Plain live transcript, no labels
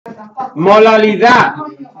Molalidad.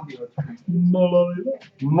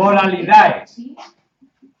 Molalidades.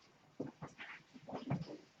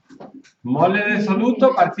 Mole de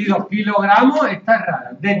soluto partido kilogramos, esta es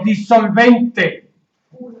rara. De disolvente.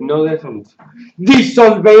 No de soluto.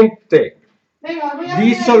 Disolvente.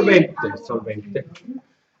 Disolvente. Solvente.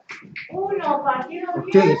 1 partido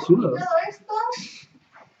 10 y todo esto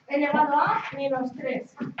elevado a menos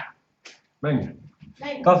 3. Venga.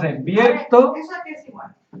 Entonces, vierto ¿Eso aquí es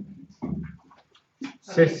igual?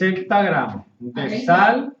 60 gramos de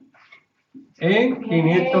sal en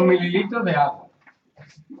 500 mililitros de agua.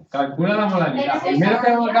 Calcula la molalidad. Primero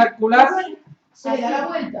tengo que calcular 2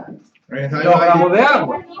 gramos de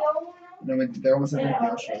agua.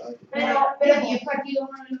 93,78. Pero 10 partido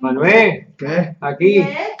 1. Manuel, ¿Qué? aquí.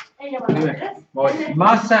 Dime, voy.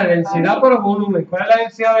 Masa, densidad por volumen. ¿Cuál es la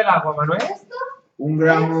densidad del agua, Manuel? 1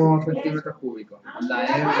 gramo centímetros cúbicos. La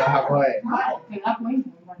M vas a coger.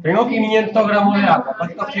 Tengo 500 gramos de agua.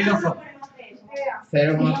 ¿Cuántos kilos son?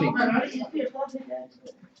 0,5.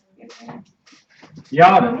 Y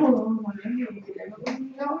ahora,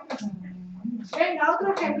 Venga,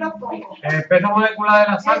 otro ejemplo. el peso molecular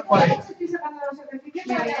de la sal, ¿cuál es? Estoy sacando los ejercicios.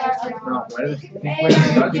 No me acuerdo.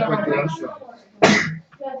 58.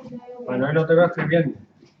 Manuel, no te veo escribiendo.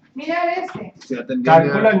 Mira este.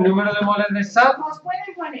 Calcula el número de moles de sal. Nos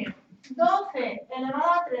pueden poner 12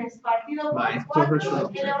 elevado a 3 partido por Esto 4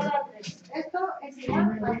 resuelve. elevado a 3. Esto es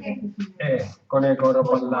igual a qué. Con el coro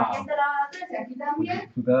por Pues la... aquí elevado a 3 y aquí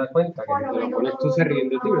también. ¿Tú te das cuenta que si te lo pones tú se ríen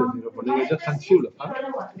de ti, pero si lo ponen ellos están chulos, ¿sabes?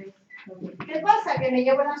 ¿Qué pasa? Que me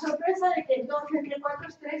llevo la sorpresa de que 12 entre 4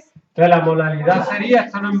 es 3. Entonces la molalidad sería,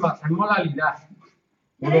 esto no es masa, es molalidad.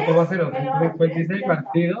 1,056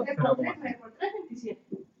 partido 3 por 3, 0,5. por 3, 27.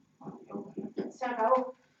 Se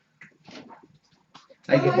acabó.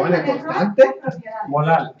 Hay que poner constante.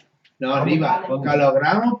 Molar. No, arriba.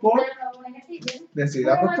 Kilogramos por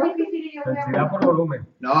densidad por tanto. Densidad por volumen.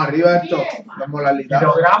 No, arriba esto. La molalidad.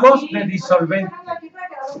 Kilogramos de disolvente.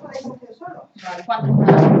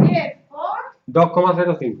 10 por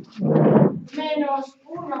 2,05. menos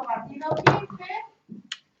 1 partido 15.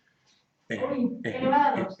 Uy, elevado a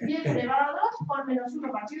 2. 10 elevado a 2 por menos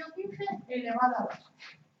 1 partido 15 elevado a 2.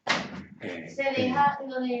 Se deja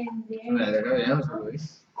lo de...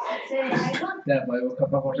 Se deja igual. Ya la puedes buscar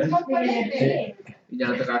para correr. Y ya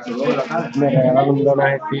no te cagas luego la cara. Me regalaron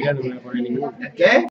donas espigas, no me voy a poner ninguna. ¿Qué?